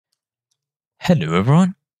Hello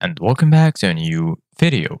everyone and welcome back to a new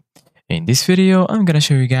video. In this video, I'm gonna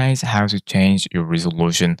show you guys how to change your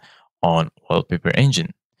resolution on Wallpaper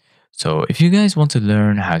engine. So if you guys want to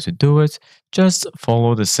learn how to do it, just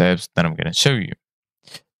follow the steps that I'm gonna show you.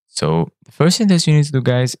 So the first thing that you need to do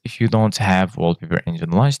guys, if you don't have Wallpaper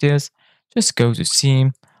engine launched yet, just go to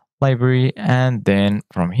Steam, Library, and then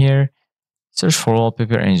from here, search for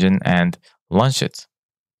Wallpaper engine and launch it.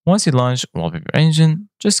 Once you launch Wallpaper Engine,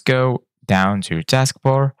 just go down to your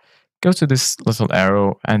taskbar, go to this little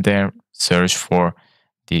arrow, and then search for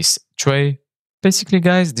this tray. Basically,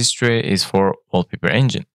 guys, this tray is for Wallpaper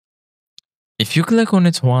Engine. If you click on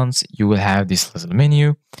it once, you will have this little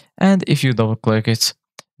menu, and if you double click it,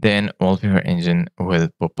 then Wallpaper Engine will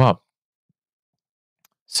pop up.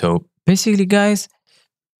 So basically, guys,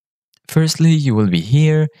 firstly, you will be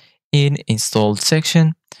here in Installed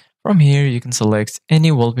section. From here, you can select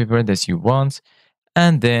any wallpaper that you want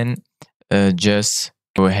and then just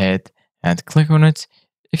go ahead and click on it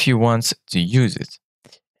if you want to use it.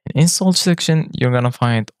 In Installed section, you're gonna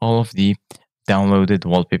find all of the downloaded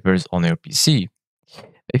wallpapers on your PC.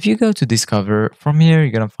 If you go to Discover, from here,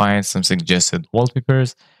 you're gonna find some suggested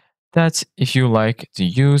wallpapers that if you like to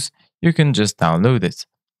use, you can just download it.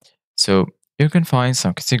 So you can find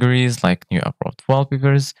some categories like new upload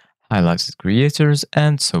wallpapers, highlighted creators,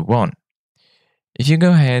 and so on. If you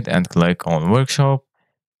go ahead and click on Workshop,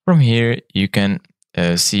 from here you can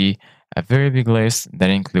see a very big list that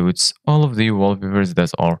includes all of the wallpapers that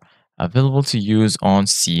are available to use on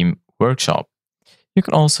Steam Workshop. You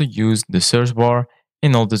can also use the search bar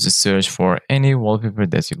in order to search for any wallpaper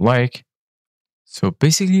that you like. So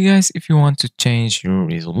basically guys, if you want to change your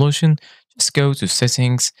resolution, just go to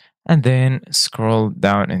Settings and then scroll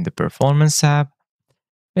down in the Performance tab.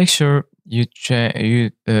 Make sure you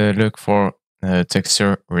look for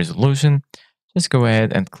texture resolution. Just go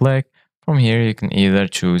ahead and click. From here, you can either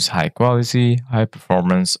choose high quality, high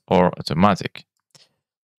performance, or automatic.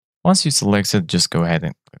 Once you select it, just go ahead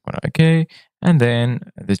and click on OK, and then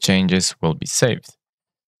the changes will be saved.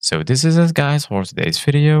 So this is it guys for today's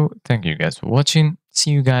video. Thank you guys for watching.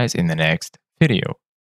 See you guys in the next video.